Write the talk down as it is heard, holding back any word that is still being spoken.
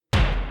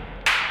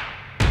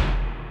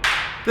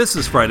This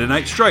is Friday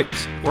Night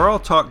Stripes, where I'll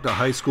talk to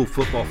high school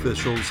football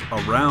officials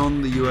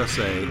around the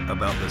USA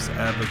about this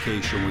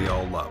avocation we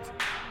all love.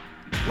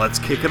 Let's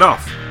kick it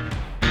off.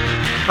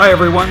 Hi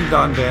everyone,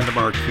 Don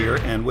Vandemark here,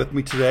 and with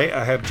me today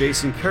I have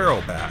Jason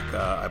Carroll back.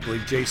 I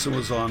believe Jason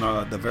was on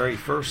the very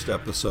first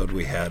episode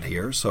we had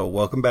here, so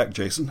welcome back,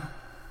 Jason.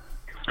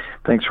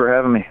 Thanks for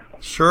having me.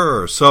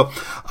 Sure. So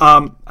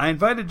I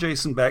invited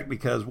Jason back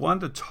because I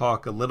wanted to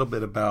talk a little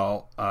bit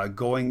about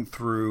going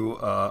through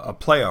a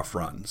playoff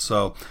run.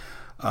 So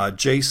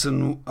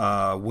Jason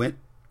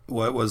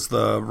was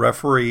the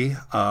referee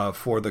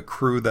for the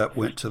crew that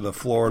went to the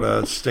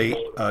Florida State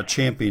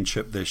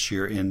Championship this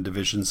year in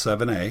Division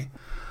 7A.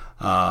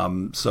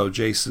 So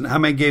Jason, how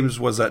many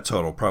games was that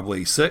total?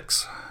 Probably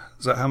 6?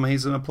 Is that how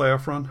many's in a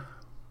playoff run?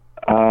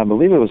 I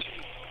believe it was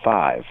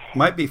 5.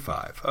 Might be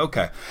 5.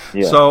 Okay.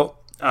 Yeah. So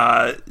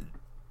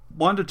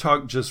wanted to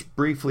talk just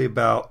briefly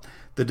about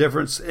the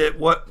difference,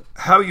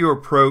 how you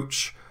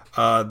approach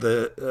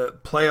the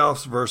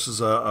playoffs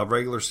versus a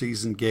regular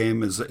season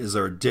game. Is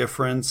there a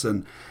difference?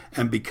 And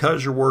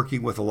because you're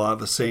working with a lot of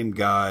the same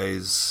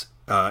guys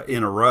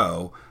in a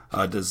row,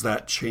 does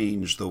that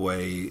change the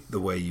way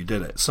you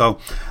did it? So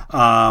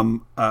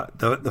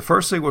the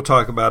first thing we'll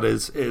talk about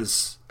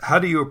is how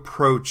do you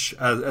approach,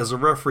 as a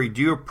referee,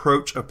 do you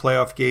approach a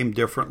playoff game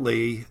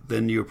differently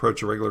than you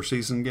approach a regular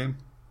season game?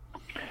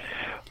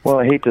 Well,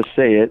 I hate to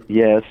say it,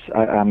 yes.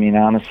 I mean,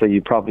 honestly,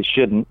 you probably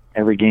shouldn't.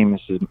 Every game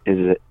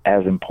is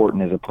as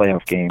important as a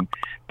playoff game.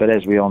 But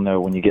as we all know,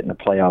 when you get in the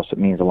playoffs, it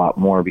means a lot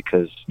more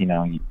because, you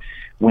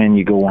win,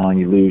 you go on,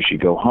 you lose, you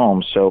go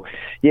home. So,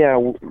 yeah,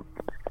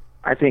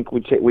 I think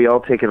we all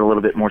take it a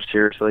little bit more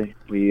seriously.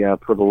 We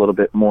put a little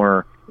bit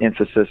more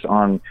emphasis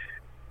on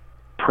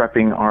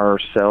prepping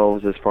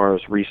ourselves as far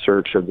as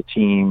research of the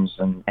teams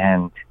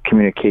and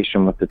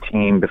communication with the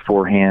team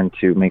beforehand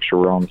to make sure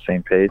we're on the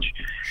same page.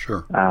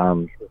 Sure.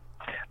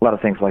 A lot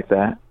of things like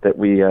that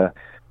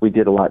we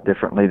did a lot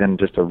differently than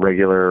just a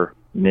regular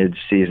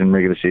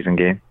regular season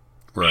game.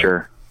 Right.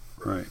 Sure.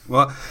 Right.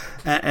 Well,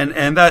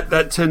 and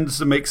that tends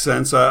to make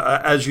sense.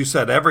 As you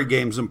said, every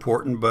game's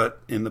important,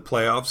 but in the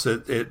playoffs,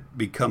 it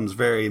becomes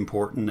very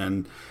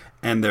important,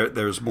 and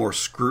there's more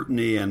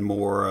scrutiny and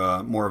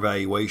more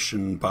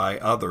evaluation by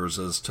others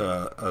as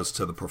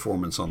to the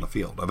performance on the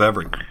field of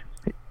everyone.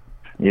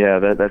 Yeah,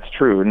 that's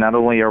true. Not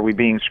only are we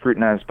being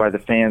scrutinized by the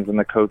fans and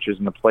the coaches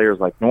and the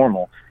players like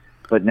normal,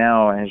 but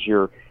now as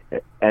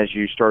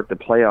you start the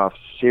playoff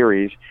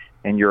series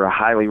and you're a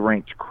highly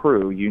ranked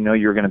crew,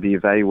 you're going to be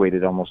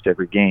evaluated almost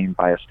every game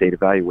by a state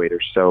evaluator.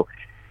 So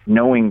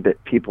knowing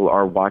that people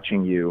are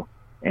watching you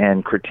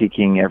and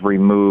critiquing every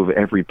move,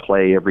 every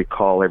play, every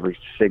call, every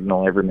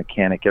signal, every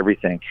mechanic,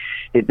 everything,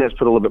 it does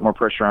put a little bit more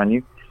pressure on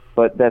you.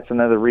 But that's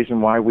another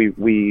reason why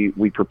we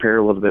prepare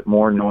a little bit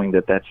more, knowing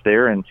that that's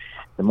there. And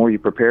the more you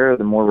prepare,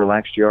 the more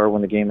relaxed you are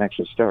when the game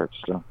actually starts.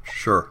 So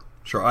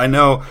Sure. I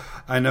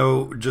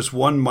know just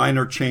one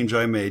minor change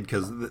I made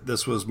because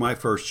this was my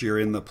first year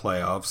in the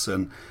playoffs,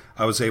 and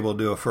I was able to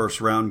do a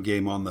first round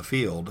game on the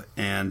field.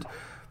 And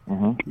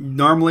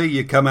normally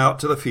you come out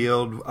to the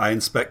field, I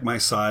inspect my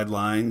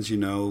sidelines,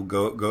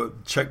 go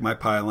check my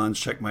pylons,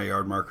 check my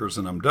yard markers,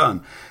 and I'm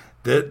done.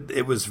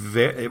 It was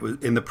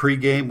in the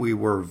pregame, we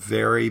were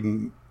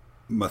very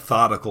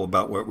methodical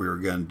about what we were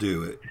going to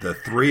do. The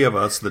three of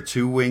us, the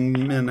two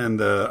wingmen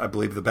and I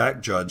believe the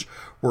back judge,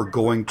 were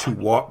going to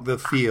walk the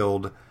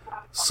field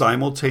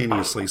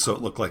simultaneously, so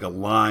it looked like a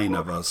line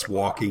of us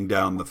walking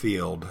down the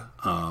field,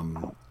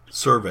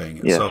 surveying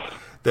it. Yes. So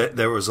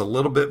there was a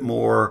little bit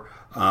more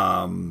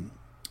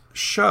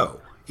show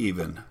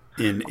even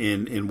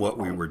in what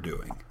we were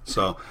doing.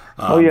 So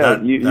that's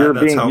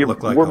how it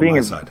looked like on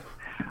my side.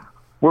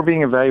 We're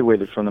being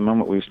evaluated from the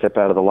moment we step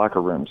out of the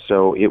locker room.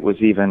 So it was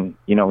even,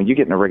 when you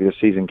get in a regular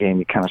season game,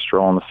 you kind of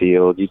stroll on the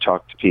field, you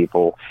talk to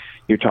people,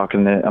 you're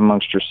talking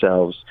amongst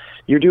yourselves.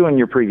 You're doing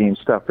your pregame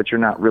stuff, but you're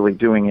not really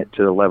doing it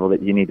to the level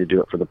that you need to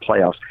do it for the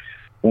playoffs.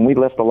 When we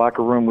left the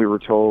locker room, we were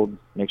told,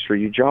 make sure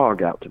you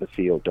jog out to the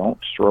field. Don't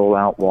stroll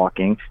out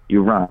walking,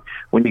 you run.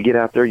 When you get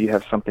out there, you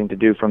have something to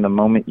do from the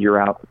moment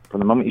you're out, from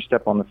the moment you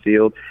step on the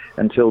field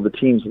until the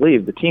teams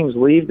leave. The teams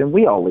leave, then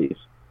we all leave.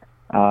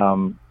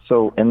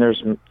 And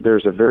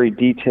there's a very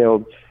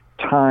detailed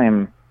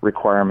time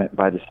requirement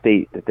by the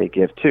state that they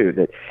give too,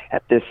 that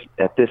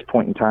at this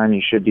point in time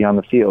you should be on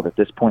the field, at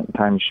this point in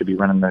time you should be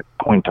running the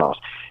coin toss,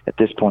 at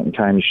this point in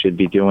time you should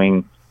be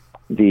doing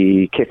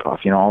the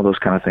kickoff. All those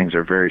kind of things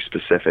are very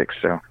specific.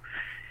 So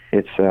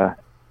it's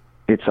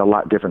a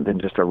lot different than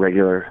just a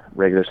regular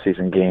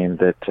season game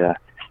that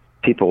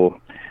people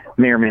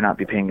may or may not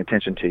be paying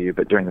attention to you,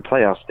 but during the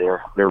playoffs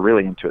they're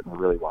really into it and they're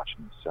really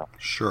watching. So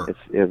sure,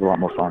 it's a lot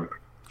more fun.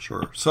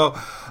 Sure. So,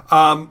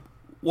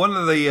 one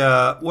of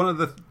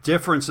the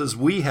differences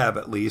we have,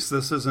 at least,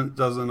 this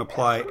doesn't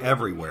apply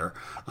everywhere,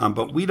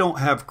 but we don't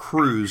have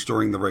crews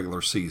during the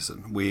regular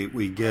season.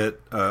 We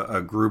get a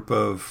group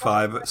of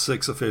 5,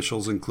 6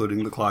 officials,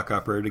 including the clock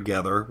operator,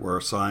 together. We're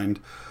assigned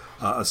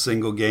a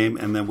single game,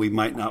 and then we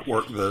might not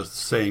work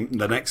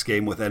the next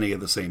game with any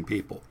of the same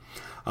people.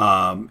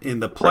 In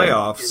the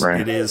playoffs,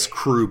 Right. it is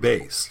crew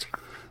based.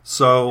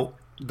 So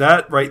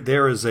that right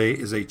there is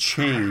a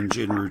change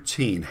in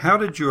routine. How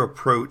did you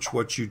approach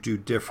what you do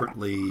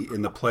differently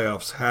in the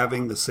playoffs,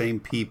 having the same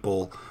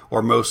people,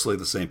 or mostly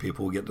the same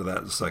people? We'll get to that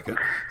in a second.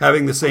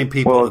 Having the same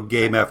people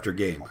game after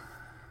game.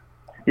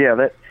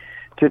 Yeah,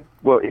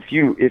 if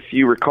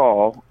you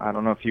recall, I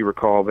don't know if you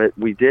recall, but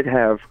we did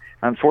have,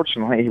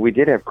 unfortunately, we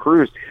did have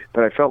crews,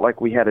 but I felt like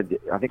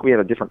I think we had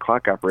a different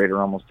clock operator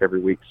almost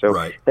every week. So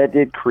that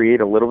did create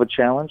a bit of a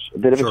challenge,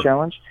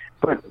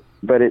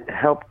 but it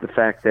helped the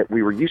fact that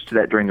we were used to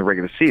that during the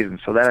regular season.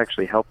 So that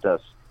actually helped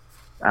us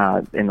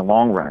in the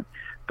long run.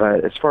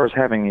 But as far as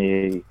having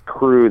a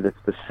crew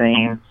that's the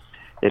same,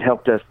 it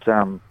helped us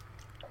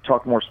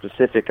talk more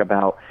specific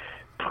about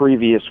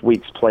previous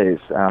week's plays.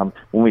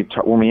 When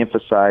we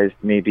emphasized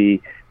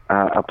maybe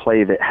a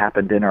play that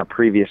happened in our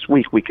previous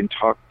week, we can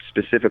talk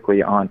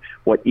specifically on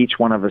what each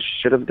one of us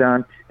should have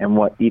done and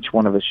what each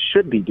one of us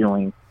should be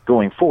doing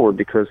going forward,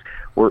 because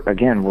we're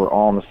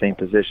all in the same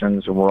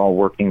positions and we're all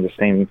working the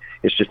same.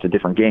 It's just a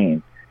different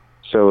game.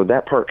 So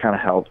that part kind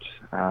of helped.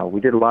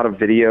 We did a lot of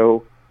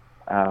video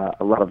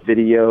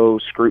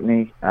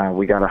scrutiny.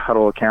 We got a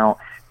Huddle account,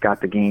 got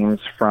the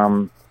games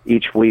from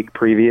each week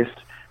previous,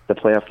 the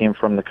playoff game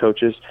from the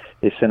coaches.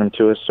 They sent them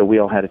to us, so we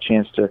all had a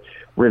chance to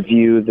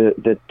review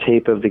the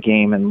tape of the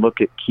game and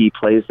look at key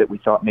plays that we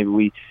thought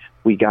maybe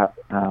we got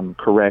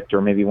correct,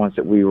 or maybe ones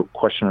that we were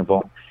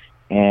questionable.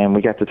 And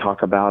we got to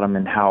talk about them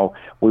and how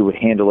we would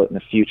handle it in the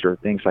future,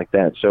 things like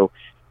that. So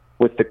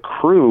with the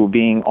crew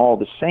being all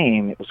the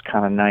same, it was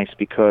kind of nice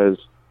because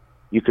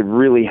you could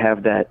really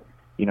have that,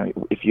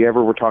 if you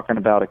ever were talking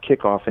about a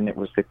kickoff and it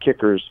was the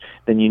kickers,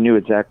 then you knew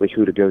exactly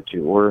who to go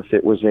to. Or if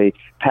it was a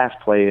pass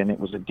play and it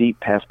was a deep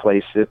pass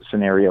play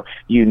scenario,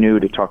 you knew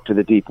to talk to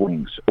the deep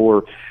wings.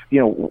 Or,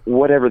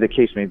 whatever the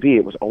case may be,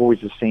 it was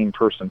always the same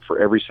person for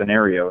every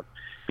scenario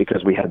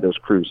because we had those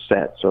crews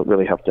set. So it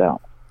really helped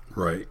out.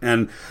 Right,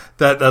 and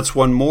that's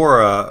one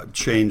more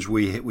change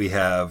we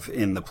have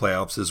in the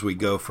playoffs as we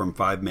go from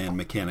 5-man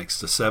mechanics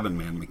to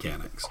 7-man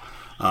mechanics.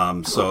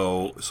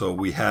 So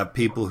we have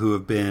people who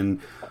have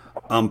been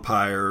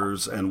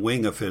umpires and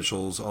wing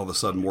officials all of a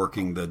sudden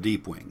working the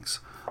deep wings.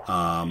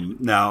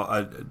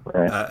 Now,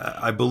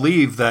 I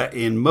believe that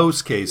in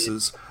most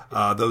cases,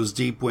 those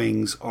deep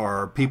wings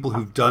are people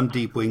who've done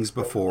deep wings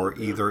before,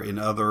 either in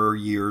other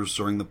years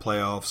during the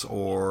playoffs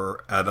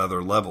or at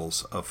other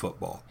levels of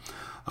football.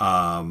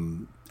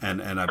 And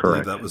I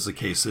believe that was the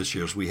case this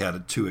year, as we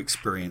had 2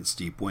 experienced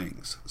deep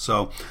wings.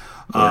 So,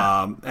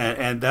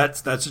 and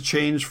that's a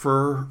change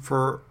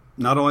for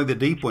not only the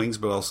deep wings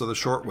but also the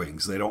short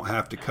wings. They don't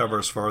have to cover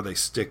as far; they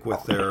stick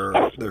with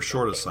their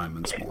short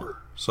assignments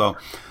more. So,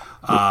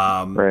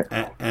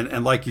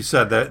 and like you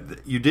said, that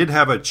you did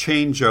have a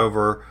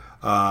changeover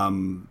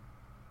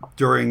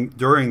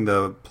during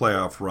the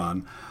playoff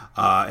run.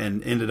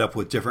 And ended up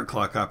with different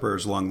clock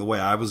operators along the way.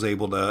 I was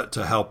able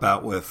to help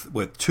out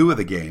with 2 of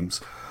the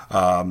games,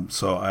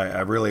 so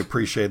I really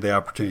appreciate the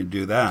opportunity to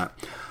do that.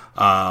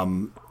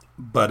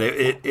 But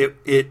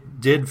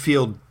it did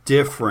feel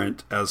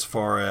different as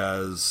far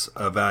as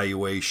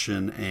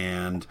evaluation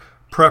and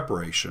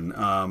preparation.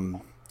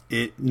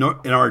 In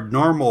our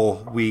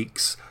normal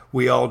weeks,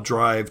 we all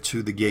drive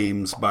to the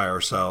games by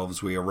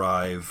ourselves. We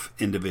arrive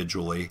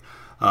individually.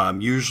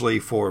 Usually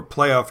for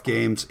playoff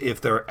games,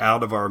 if they're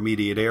out of our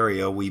immediate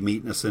area, we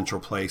meet in a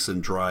central place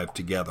and drive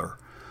together,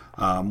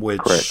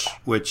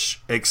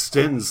 which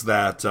extends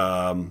that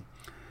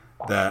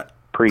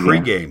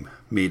pregame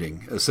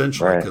meeting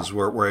essentially, because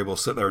we're able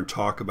to sit there and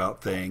talk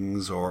about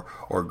things or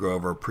go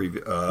over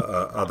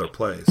other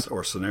plays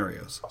or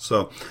scenarios.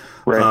 So,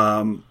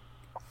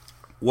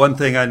 one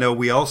thing I know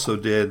we also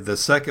did the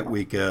second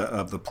week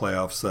of the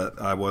playoffs that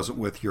I wasn't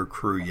with your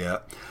crew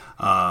yet.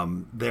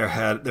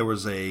 There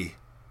was a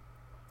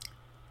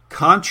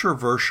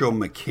controversial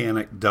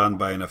mechanic done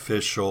by an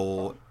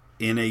official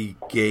in a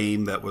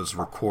game that was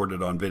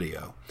recorded on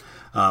video,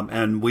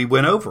 and we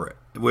went over it.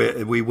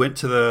 We went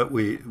to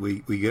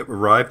we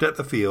arrived at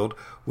the field.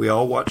 We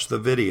all watched the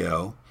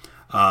video,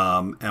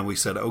 and we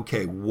said,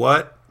 "Okay,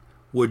 what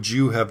would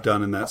you have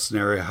done in that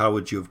scenario? How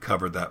would you have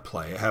covered that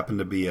play?" It happened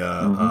to be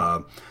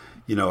a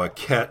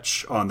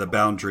catch on the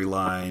boundary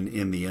line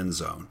in the end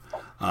zone.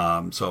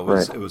 So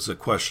it was a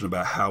question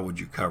about how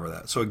would you cover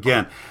that. So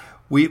again,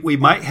 we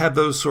might have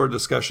those sort of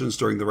discussions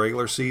during the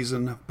regular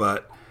season,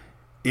 but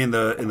in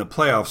the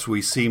playoffs,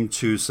 we seem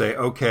to say,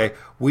 okay,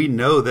 we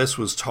know this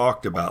was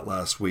talked about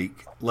last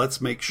week.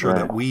 Let's make sure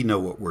that we know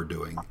what we're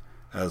doing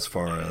as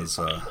far as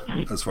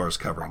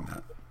covering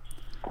that.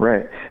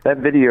 Right. That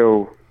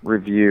video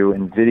review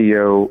and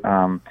video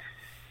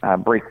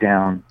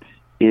breakdown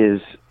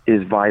is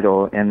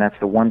vital, and that's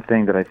the one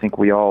thing that I think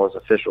we all as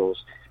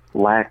officials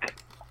lack,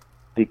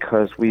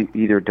 because we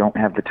either don't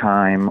have the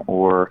time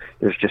or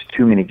there's just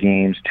too many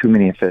games, too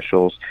many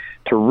officials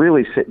to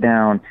really sit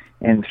down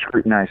and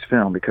scrutinize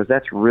film, because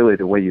that's really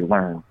the way you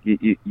learn.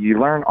 You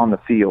learn on the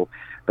field,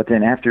 but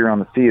then after you're on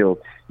the field,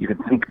 you can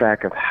think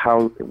back of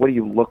what do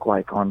you look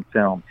like on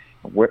film,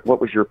 What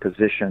was your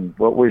position?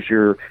 What was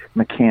your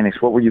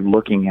mechanics? What were you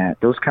looking at?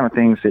 Those kind of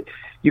things that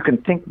you can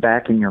think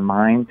back in your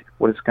mind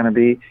what it's going to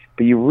be,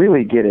 but you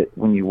really get it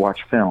when you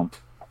watch film.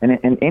 And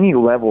in any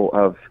level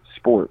of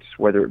sports,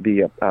 whether it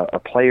be a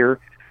player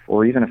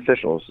or even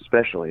officials,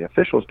 especially,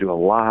 officials do a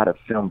lot of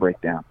film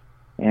breakdown.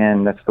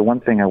 And that's the one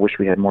thing I wish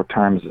we had more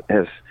time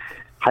as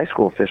high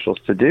school officials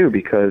to do,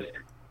 because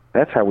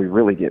that's how we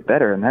really get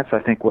better. And that's, I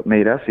think, what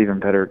made us even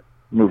better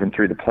moving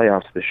through the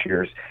playoffs this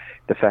year, is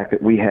the fact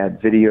that we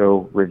had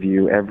video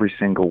review every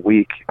single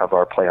week of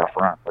our playoff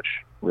run, which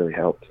really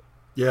helped.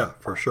 Yeah,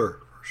 for sure.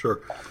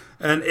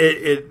 And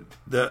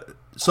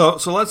so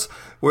let's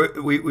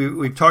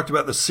we've talked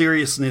about the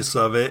seriousness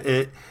of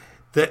it.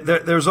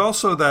 There's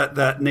also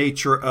that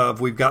nature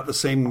of we've got the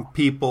same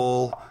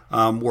people.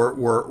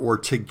 We're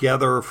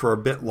together for a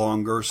bit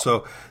longer.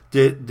 So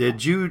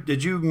did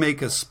you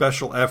make a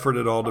special effort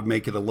at all to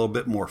make it a little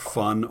bit more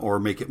fun or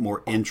make it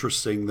more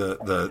interesting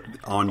the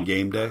on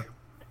game day?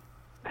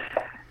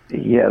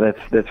 Yeah,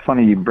 that's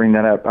funny you bring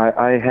that up.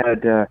 I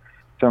had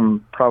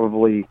some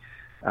probably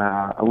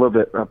a little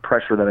bit of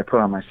pressure that I put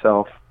on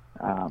myself.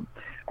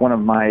 One of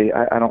my,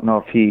 I don't know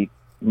if he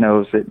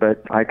knows it,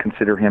 but I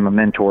consider him a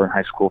mentor in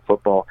high school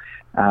football,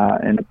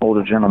 an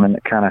older gentleman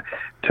that kind of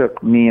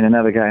took me and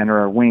another guy under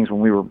our wings when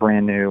we were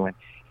brand new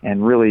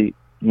and really,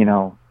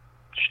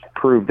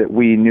 proved that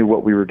we knew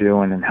what we were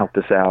doing and helped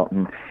us out.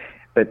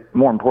 But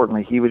more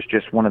importantly, he was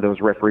just one of those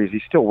referees.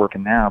 He's still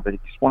working now, but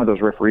he's one of those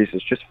referees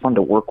that's just fun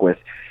to work with.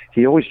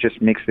 He always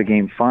just makes the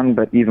game fun,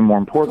 but even more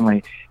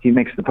importantly, he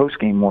makes the post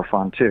game more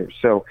fun too.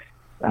 So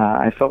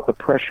I felt the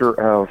pressure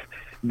of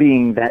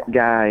being that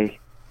guy,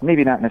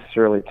 maybe not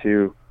necessarily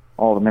to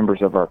all the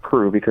members of our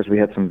crew, because we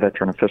had some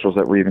veteran officials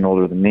that were even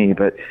older than me,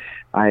 but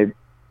I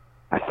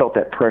felt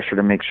that pressure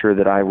to make sure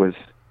that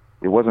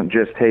it wasn't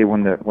just, hey,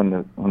 when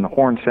the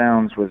horn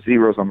sounds with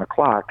zeros on the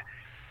clock,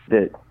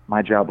 that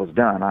my job was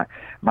done.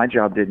 My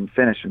job didn't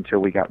finish until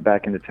we got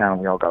back into town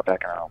and we all got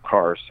back in our own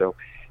cars. So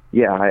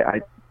yeah,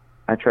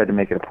 I tried to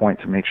make it a point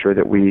to make sure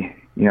that we,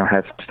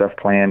 had some stuff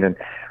planned, and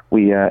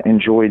we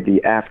enjoyed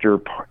the after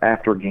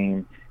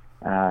game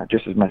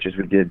just as much as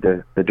we did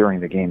the during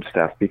the game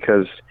stuff,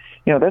 because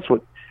that's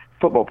what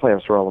football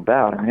playoffs are all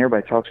about. I mean,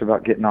 everybody talks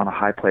about getting on a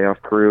high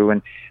playoff crew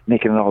and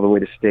making it all the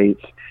way to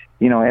states.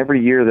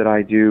 Every year that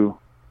I do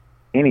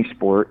any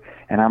sport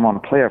and I'm on a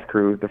playoff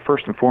crew, the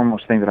first and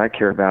foremost thing that I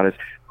care about is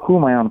who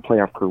am I on a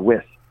playoff crew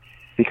with?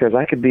 Because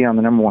I could be on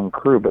the number one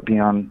crew, but be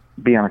on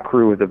a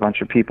crew with a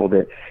bunch of people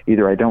that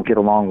either I don't get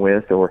along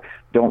with or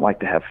don't like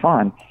to have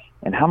fun.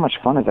 And how much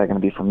fun is that going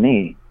to be for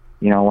me?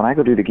 When I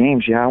go do the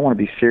games, I want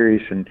to be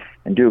serious and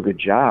do a good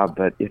job,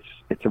 but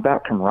it's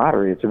about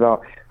camaraderie. It's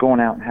about going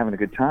out and having a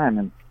good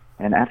time.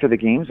 And after the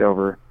game's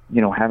over,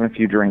 having a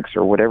few drinks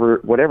or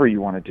whatever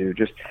you want to do,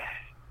 just,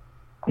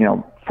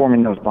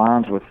 forming those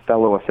bonds with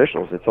fellow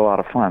officials. It's a lot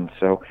of fun.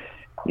 So,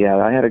 yeah,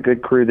 I had a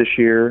good crew this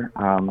year.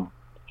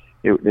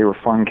 They were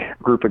a fun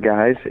group of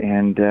guys,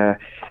 and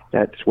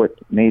that's what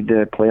made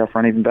the playoff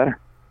run even better.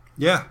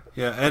 Yeah,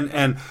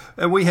 and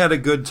we had a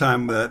good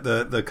time.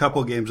 The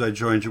couple games I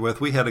joined you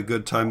with, we had a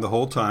good time the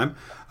whole time.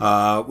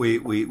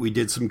 We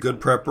did some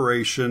good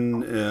preparation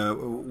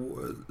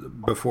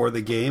before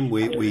the game.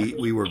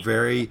 We were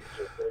very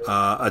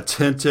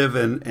attentive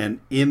and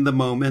in the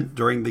moment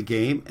during the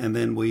game, and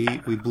then we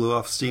blew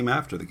off steam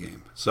after the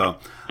game. So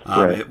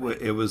right.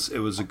 it was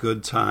a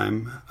good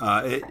time.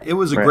 It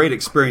was a great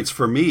experience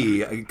for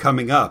me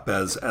coming up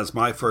as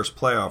my first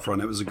playoff run.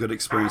 It was a good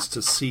experience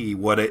to see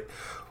what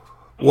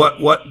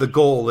the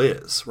goal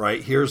is.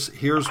 Right,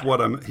 here's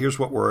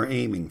what we're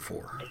aiming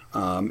for.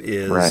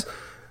 Is right.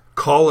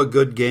 Call a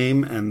good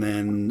game and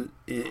then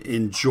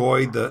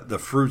enjoy the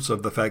fruits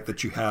of the fact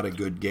that you had a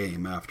good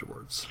game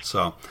afterwards.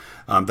 So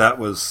that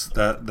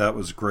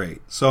was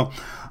great. So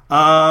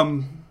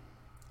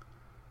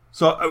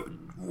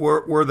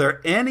were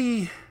there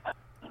any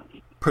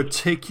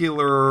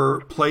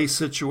particular play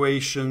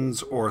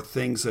situations or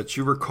things that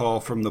you recall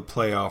from the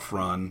playoff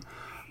run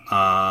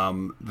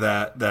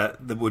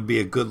that would be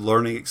a good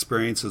learning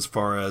experience as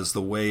far as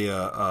the way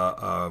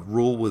a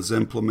rule was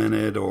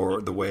implemented or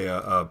the way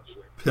a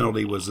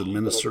penalty was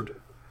administered?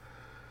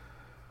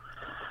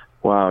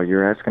 Wow,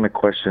 you're asking a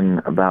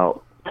question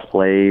about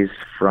plays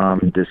from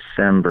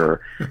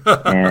December,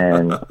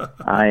 and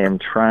I am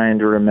trying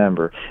to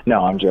remember.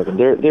 No, I'm joking.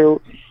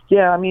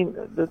 Yeah, I mean,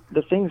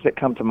 the things that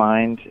come to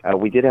mind,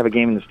 we did have a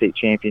game in the state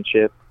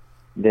championship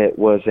that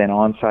was an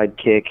onside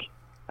kick.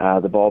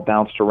 The ball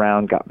bounced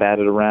around, got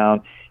batted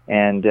around,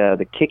 and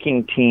the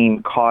kicking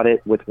team caught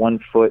it with 1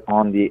 foot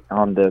on the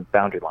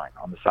boundary line,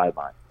 on the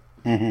sideline.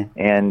 Mm-hmm.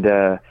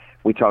 And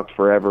we talked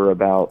forever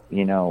about,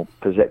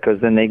 because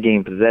then they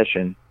gained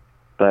possession,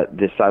 but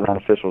the sideline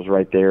official's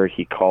right there.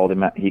 He called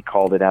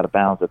it out of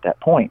bounds at that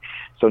point.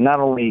 So not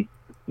only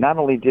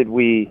did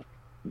we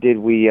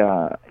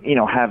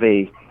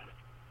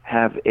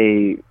have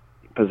a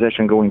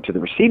possession going to the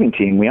receiving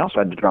team, we also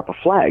had to drop a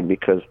flag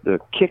because the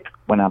kick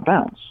went out of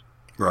bounds.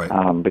 Right.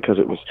 Because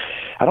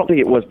I don't think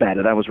it was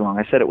batted. I was wrong.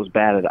 I said it was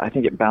batted. I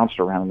think it bounced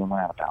around and then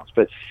went out of bounds.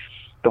 But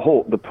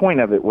the point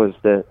of it was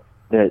that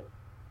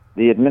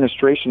the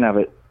administration of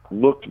it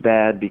looked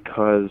bad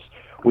because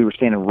we were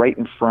standing right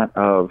in front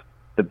of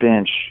the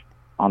bench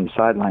on the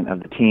sideline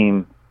of the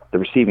team, of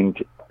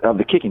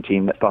the kicking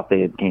team that thought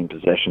they had gained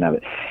possession of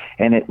it,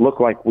 and it looked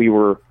like we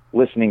were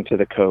listening to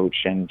the coach,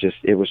 and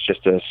it was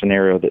just a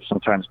scenario that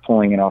sometimes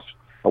pulling it off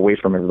away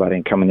from everybody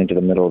and coming into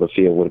the middle of the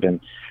field would have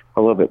been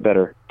a little bit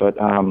better. But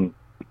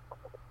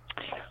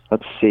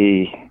let's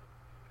see.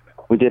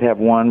 We did have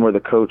one where the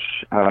coach,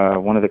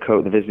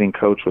 the visiting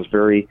coach, was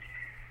very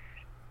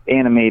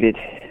animated,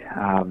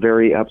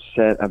 very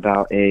upset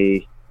about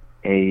a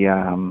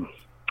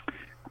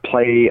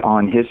play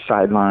on his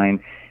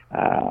sideline.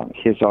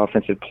 His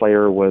offensive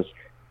player was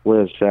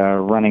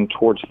running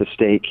towards the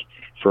stake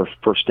for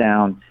first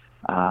down.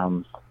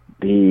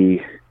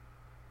 The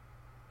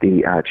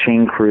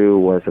chain crew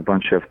was a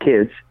bunch of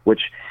kids,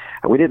 which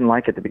we didn't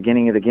like at the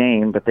beginning of the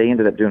game, but they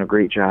ended up doing a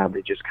great job.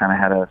 They just kind of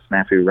had a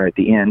snafu right at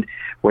the end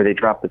where they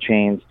dropped the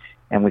chains,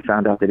 and we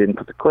found out they didn't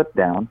put the clip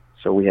down,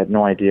 so we had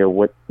no idea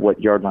what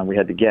yard line we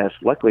had to guess.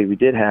 Luckily, we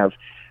did have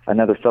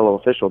another fellow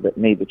official that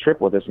made the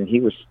trip with us, and he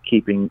was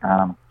keeping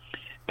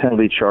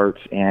penalty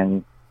charts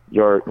and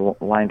yard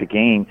line to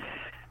gain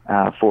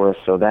for us,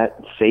 so that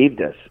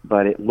saved us.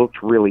 But it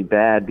looked really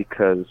bad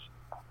because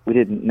we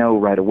didn't know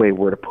right away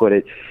where to put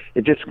it.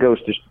 It just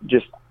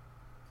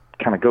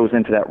kind of goes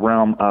into that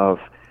realm of,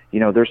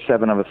 there's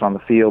 7 of us on the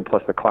field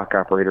plus the clock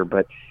operator,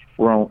 but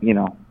we're all,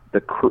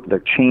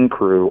 the chain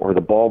crew or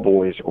the ball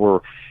boys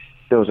or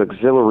those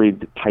auxiliary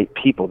type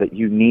people that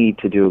you need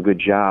to do a good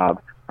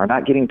job are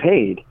not getting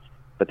paid,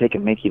 but they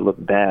can make you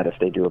look bad if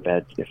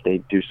they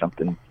do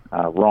something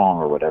wrong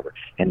or whatever.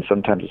 And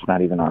sometimes it's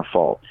not even our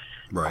fault.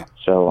 Right.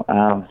 So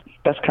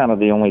that's kind of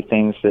the only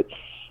things that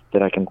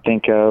I can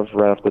think of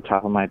right off the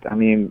top of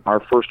our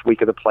first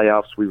week of the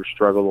playoffs, we were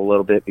struggling a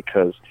little bit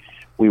because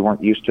we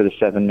weren't used to the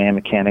 7-man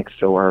mechanics,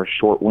 so our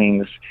short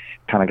wings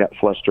kind of got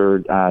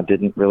flustered,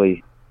 didn't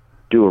really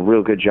do a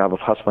real good job of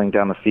hustling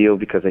down the field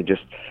because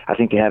I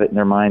think they had it in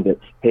their mind that,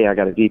 hey, I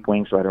got a deep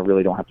wing, so I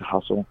really don't have to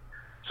hustle.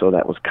 So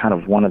that was kind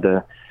of one of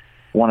the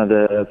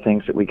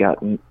things that we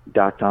got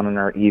docked on in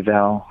our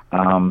eval.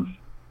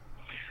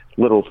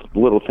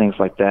 Little things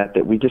like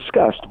that we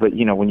discussed. But,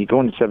 when you go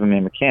into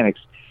 7-man mechanics,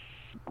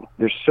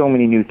 there's so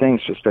many new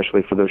things,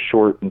 especially for those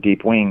short and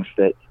deep wings,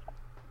 that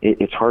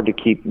it's hard to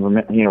keep,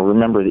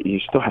 remember that you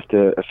still have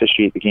to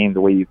officiate the game the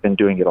way you've been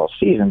doing it all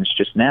season. It's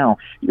just now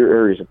your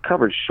areas of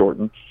coverage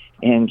shorten,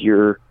 and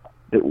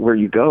where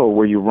you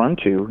run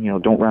to,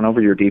 don't run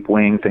over your deep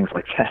wing, things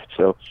like that.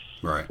 So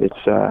right.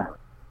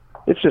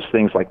 It's just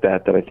things like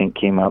that I think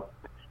came up.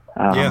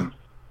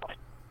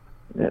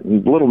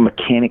 Little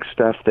mechanic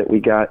stuff that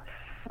we got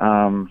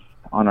on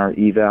our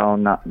eval,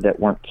 that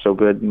weren't so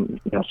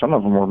good. Some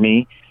of them were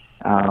me.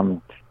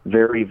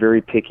 Very,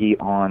 very picky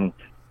on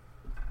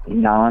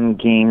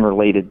non-game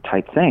related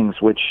type things,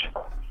 which,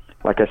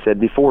 like I said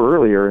before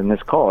earlier in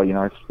this call,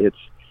 it's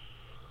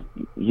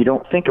you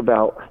don't think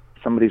about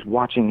somebody's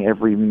watching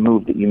every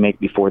move that you make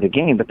before the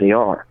game, but they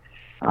are.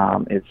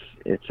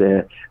 It's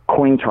a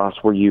coin toss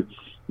where you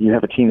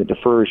have a team that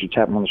defers, you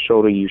tap them on the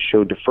shoulder, you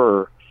show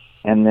defer,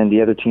 and then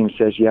the other team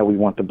says, yeah, we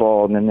want the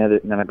ball, and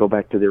then I go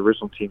back to the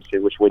original team and say,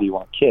 which way do you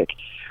want to kick?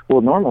 Well,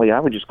 normally I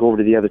would just go over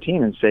to the other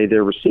team and say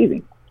they're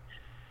receiving.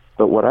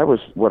 But what I was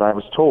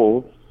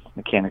told,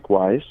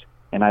 mechanic-wise,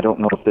 and I don't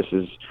know if this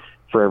is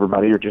for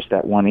everybody or just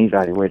that one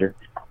evaluator,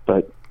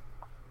 but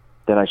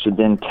that I should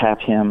then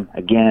tap him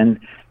again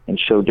and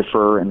show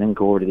defer and then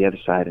go over to the other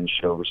side and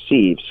show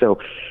receive. So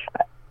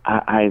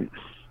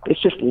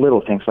it's just little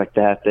things like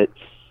that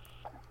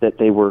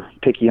they were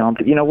picky on.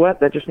 But you know what?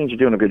 That just means you're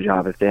doing a good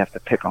job if they have to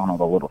pick on all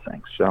the little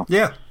things. So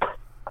yeah,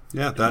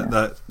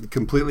 that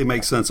completely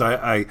makes sense.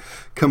 I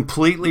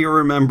completely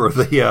remember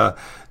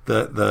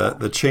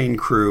the chain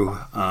crew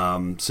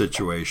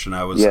situation.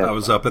 I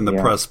was up in the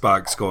press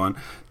box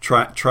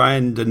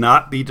trying to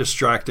not be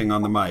distracting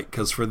on the mic,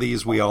 because for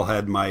these we all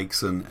had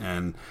mics,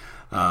 and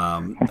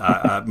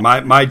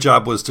my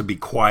job was to be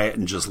quiet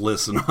and just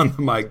listen on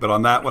the mic. But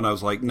on that one, I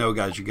was like, no,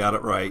 guys, you got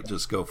it right.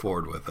 Just go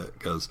forward with it,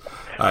 because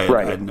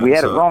we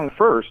had it wrong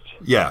first.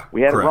 Yeah,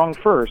 we had it wrong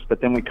first,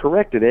 but then we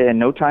corrected it, and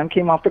no time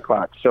came off the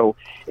clock. So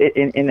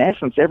in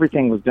essence,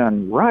 everything was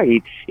done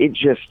right. It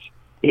just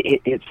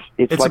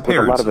it's like with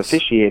a lot of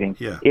officiating.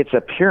 Yeah. It's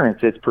appearance,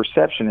 it's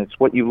perception, it's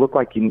what you look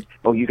like. You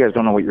guys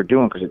don't know what you're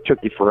doing because it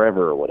took you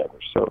forever or whatever.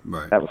 So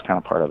that was kind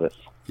of part of it.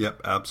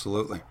 Yep,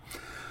 absolutely.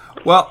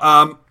 Well,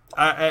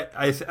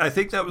 I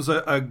think that was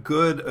a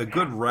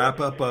good wrap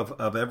up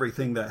of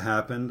everything that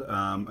happened.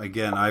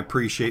 Again, I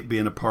appreciate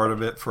being a part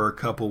of it for a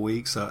couple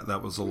weeks.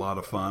 That was a lot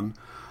of fun.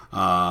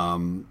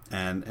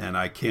 And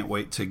I can't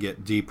wait to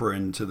get deeper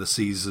into the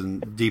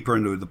season, deeper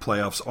into the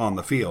playoffs on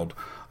the field.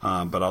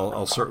 But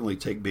I'll certainly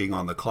take being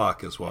on the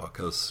clock as well,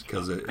 because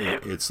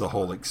it's the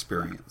whole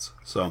experience.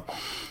 So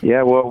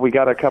yeah, well, we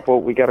got a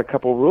couple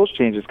rules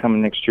changes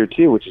coming next year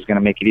too, which is going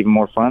to make it even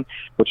more fun.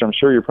 Which I'm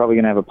sure you're probably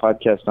going to have a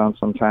podcast on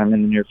sometime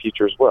in the near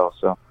future as well.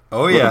 So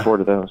Oh Looking yeah, forward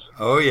to those.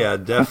 Oh yeah,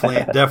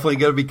 definitely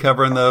going to be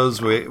covering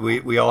those.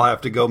 We all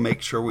have to go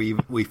make sure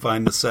we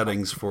find the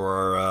settings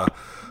for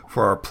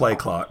our play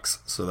clocks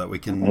so that we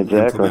can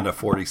implement a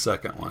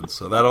 40-second one.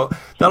 So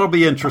that'll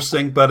be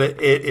interesting, but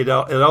it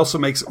also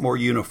makes it more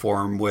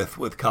uniform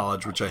with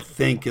college, which I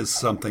think is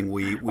something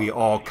we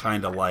all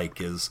kind of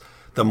like. Is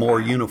the more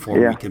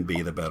uniform we can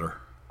be, the better.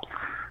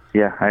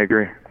 Yeah, I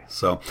agree.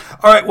 So,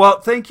 all right.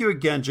 Well, thank you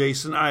again,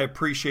 Jason. I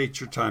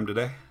appreciate your time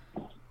today.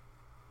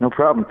 No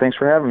problem. Thanks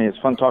for having me. It's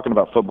fun talking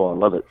about football. I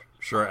love it.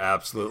 Sure,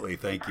 absolutely.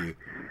 Thank you.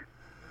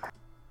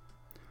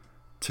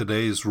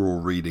 Today's rule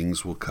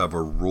readings will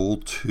cover Rule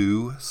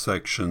 2,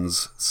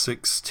 Sections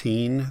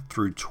 16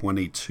 through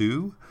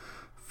 22,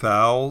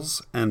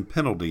 fouls and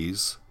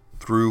penalties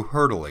through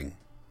hurdling.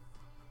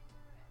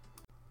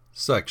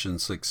 Section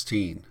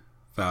 16,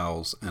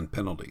 Fouls and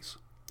Penalties.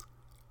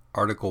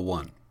 Article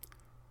 1.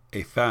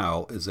 A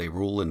foul is a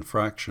rule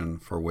infraction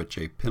for which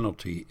a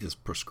penalty is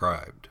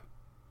prescribed.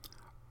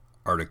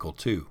 Article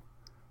 2.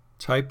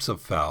 Types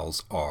of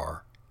fouls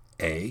are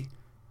A.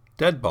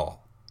 Dead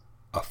ball,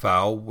 a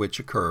foul which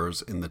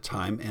occurs in the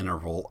time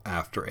interval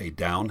after a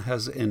down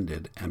has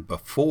ended and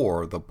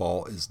before the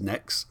ball is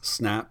next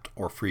snapped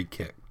or free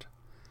kicked.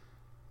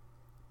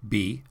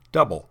 B.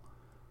 Double,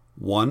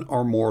 one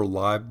or more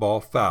live ball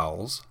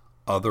fouls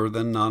other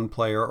than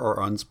non-player or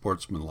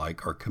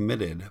unsportsmanlike are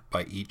committed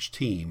by each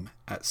team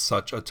at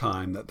such a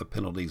time that the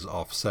penalties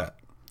offset.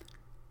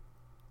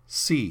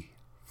 C.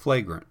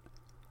 Flagrant,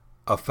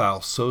 a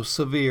foul so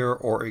severe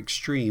or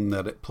extreme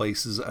that it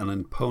places an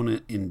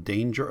opponent in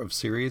danger of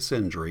serious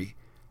injury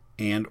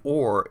and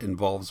or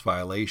involves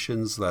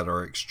violations that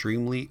are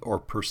extremely or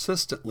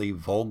persistently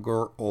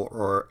vulgar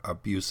or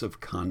abusive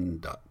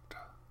conduct.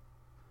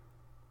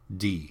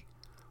 D.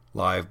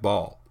 Live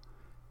ball,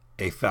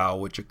 a foul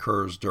which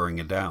occurs during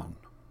a down.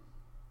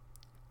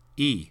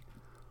 E.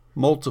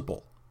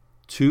 Multiple,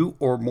 two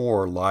or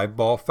more live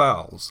ball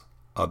fouls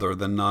other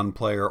than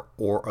non-player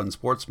or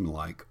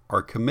unsportsmanlike,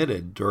 are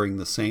committed during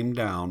the same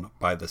down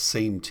by the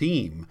same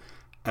team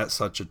at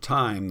such a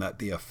time that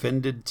the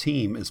offended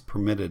team is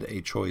permitted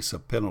a choice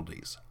of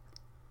penalties.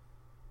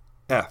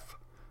 F.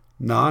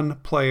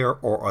 Non-player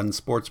or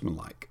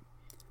unsportsmanlike,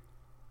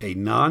 a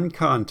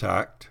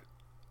non-contact,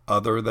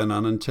 other than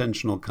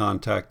unintentional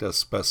contact as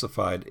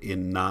specified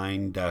in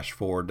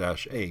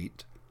 9-4-8,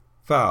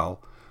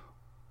 foul,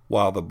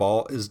 while the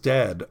ball is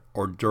dead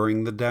or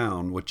during the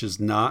down, which is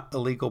not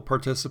illegal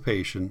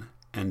participation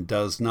and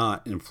does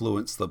not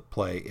influence the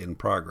play in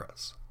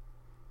progress.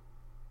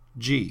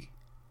 G.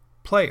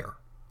 Player,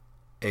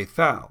 a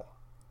foul,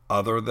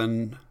 other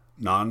than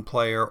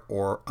non-player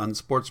or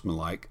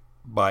unsportsmanlike,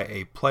 by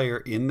a player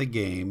in the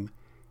game,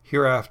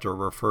 hereafter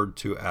referred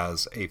to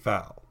as a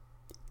foul.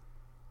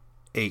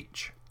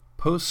 H.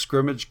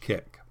 Post-scrimmage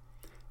kick,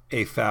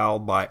 a foul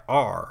by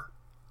R,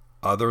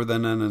 other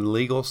than an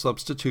illegal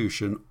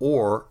substitution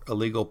or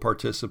illegal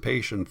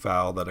participation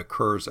foul that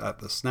occurs at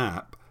the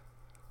snap,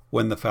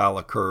 when the foul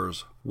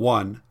occurs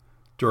 1.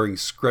 During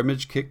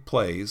scrimmage kick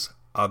plays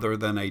other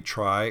than a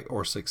try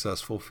or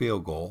successful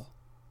field goal,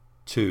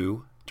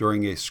 2.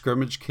 During a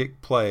scrimmage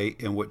kick play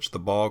in which the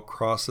ball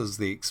crosses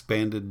the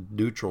expanded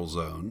neutral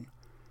zone,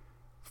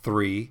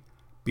 3.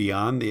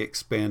 Beyond the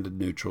expanded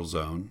neutral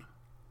zone,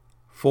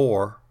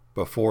 4.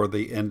 Before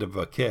the end of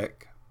a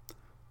kick,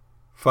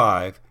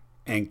 5.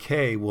 And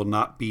K will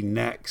not be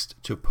next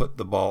to put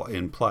the ball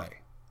in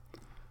play.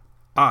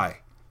 I.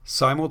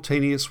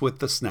 Simultaneous with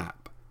the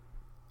snap,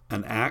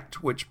 an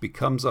act which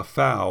becomes a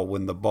foul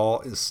when the ball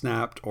is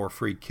snapped or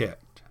free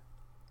kicked.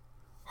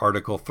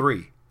 Article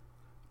 3.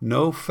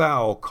 No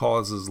foul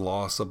causes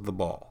loss of the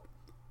ball.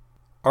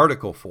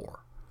 Article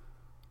 4.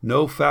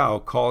 No foul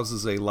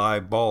causes a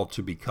live ball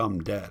to become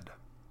dead.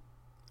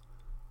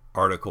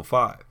 Article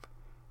 5.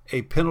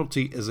 A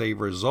penalty is a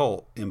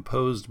result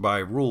imposed by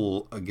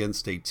rule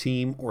against a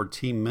team or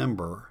team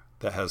member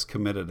that has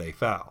committed a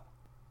foul.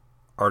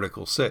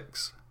 Article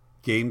 6.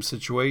 Game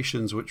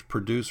situations which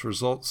produce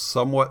results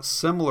somewhat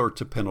similar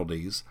to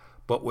penalties,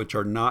 but which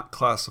are not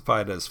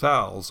classified as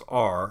fouls,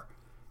 are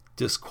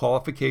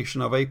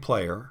disqualification of a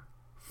player,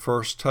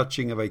 first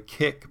touching of a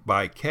kick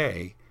by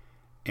K,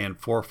 and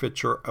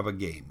forfeiture of a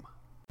game.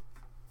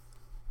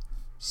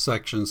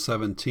 Section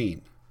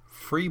 17.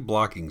 Free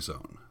blocking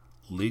zone.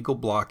 Legal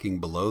blocking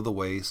below the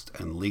waist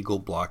and legal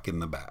block in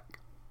the back.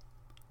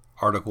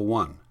 Article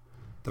 1.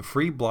 The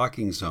free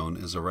blocking zone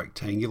is a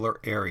rectangular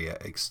area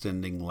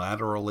extending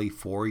laterally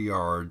 4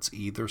 yards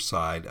either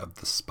side of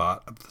the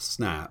spot of the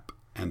snap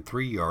and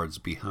 3 yards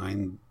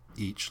behind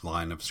each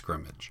line of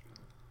scrimmage.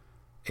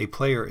 A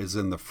player is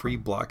in the free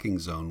blocking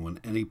zone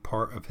when any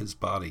part of his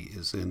body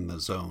is in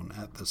the zone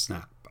at the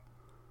snap.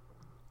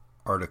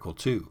 Article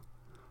 2.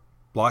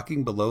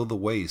 Blocking below the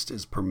waist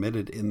is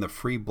permitted in the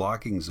free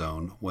blocking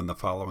zone when the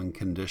following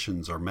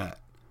conditions are met.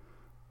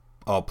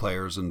 All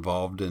players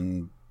involved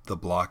in the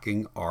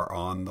blocking are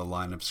on the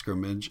line of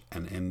scrimmage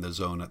and in the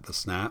zone at the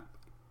snap.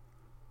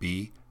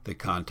 B. The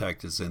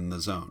contact is in the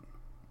zone.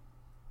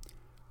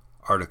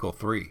 Article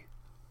 3.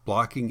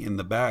 Blocking in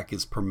the back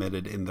is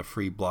permitted in the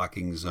free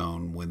blocking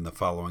zone when the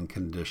following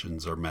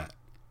conditions are met.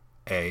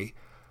 A.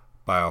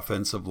 By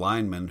offensive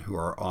linemen who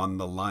are on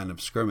the line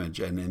of scrimmage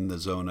and in the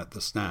zone at the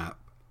snap.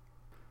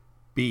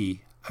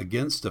 B.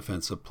 Against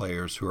defensive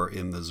players who are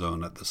in the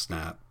zone at the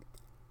snap.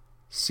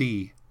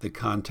 C. The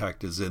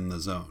contact is in the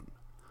zone.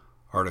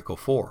 Article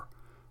 4.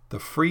 The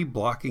free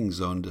blocking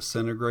zone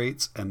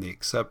disintegrates, and the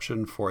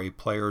exception for a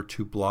player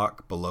to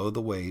block below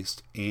the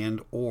waist and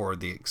or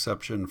the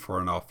exception for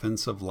an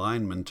offensive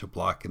lineman to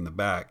block in the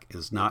back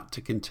is not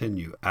to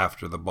continue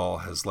after the ball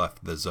has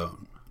left the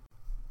zone.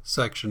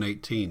 Section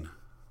 18.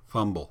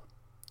 Fumble.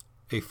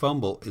 A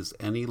fumble is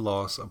any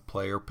loss of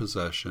player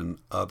possession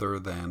other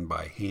than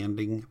by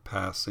handing,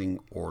 passing,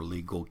 or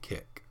legal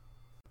kick.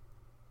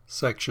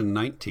 Section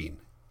 19.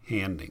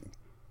 Handing.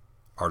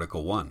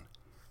 Article 1.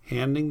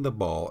 Handing the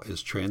ball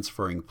is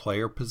transferring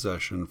player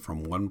possession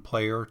from one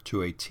player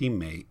to a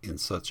teammate in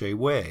such a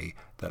way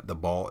that the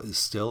ball is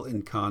still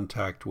in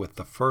contact with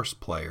the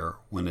first player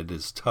when it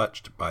is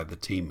touched by the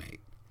teammate.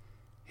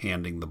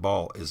 Handing the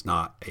ball is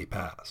not a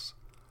pass.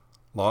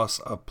 Loss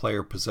of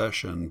player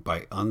possession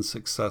by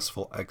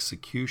unsuccessful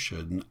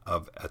execution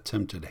of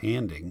attempted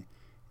handing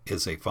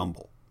is a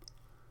fumble.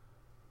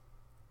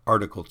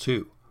 Article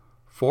 2.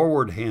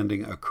 Forward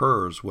handing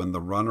occurs when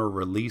the runner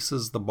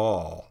releases the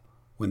ball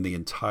when the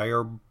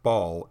entire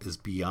ball is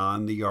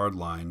beyond the yard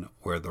line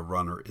where the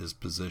runner is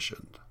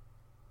positioned.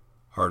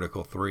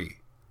 Article 3.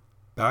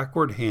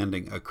 Backward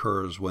handing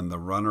occurs when the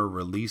runner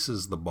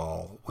releases the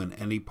ball when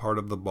any part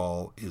of the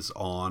ball is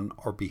on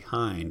or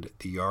behind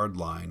the yard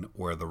line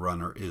where the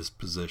runner is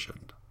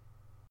positioned.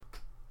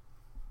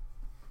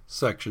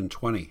 Section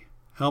 20.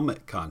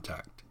 Helmet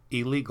contact.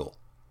 Illegal.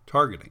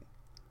 Targeting.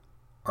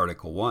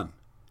 Article 1.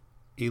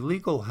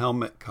 Illegal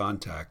helmet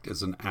contact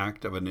is an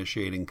act of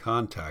initiating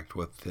contact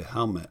with the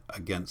helmet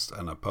against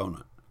an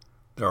opponent.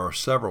 There are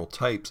several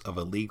types of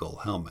illegal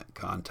helmet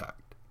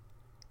contact.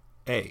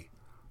 A.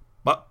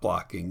 Butt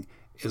blocking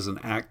is an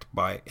act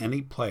by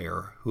any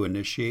player who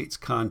initiates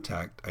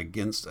contact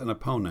against an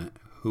opponent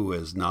who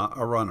is not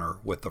a runner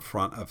with the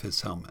front of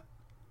his helmet.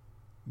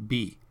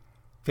 B.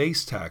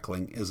 Face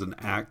tackling is an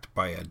act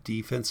by a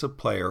defensive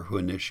player who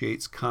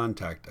initiates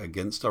contact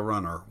against a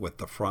runner with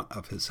the front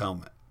of his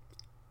helmet.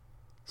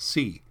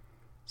 C.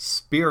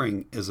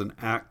 Spearing is an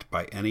act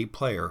by any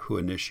player who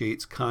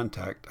initiates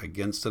contact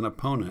against an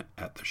opponent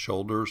at the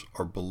shoulders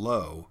or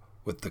below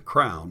with the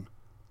crown,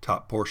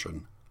 top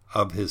portion,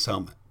 of his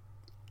helmet.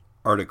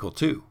 Article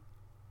 2.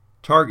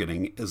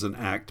 Targeting is an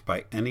act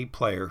by any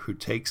player who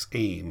takes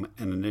aim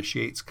and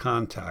initiates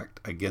contact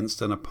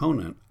against an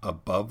opponent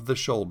above the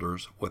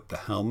shoulders with the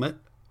helmet,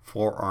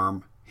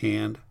 forearm,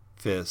 hand,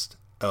 fist,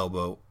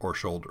 elbow, or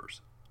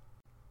shoulders.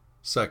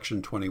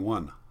 Section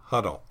 21.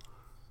 Huddle.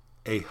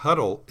 A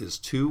huddle is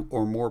two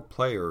or more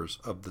players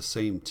of the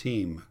same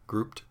team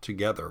grouped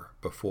together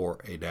before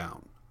a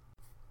down.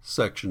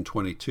 Section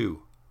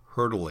 22.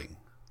 Hurdling.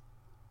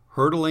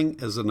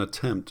 Hurdling is an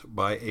attempt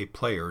by a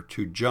player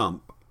to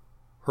jump,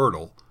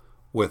 hurdle,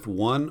 with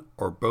one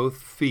or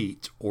both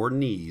feet or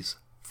knees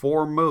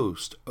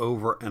foremost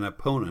over an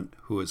opponent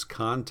who is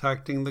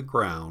contacting the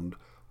ground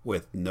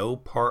with no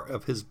part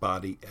of his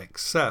body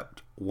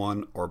except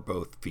one or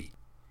both feet.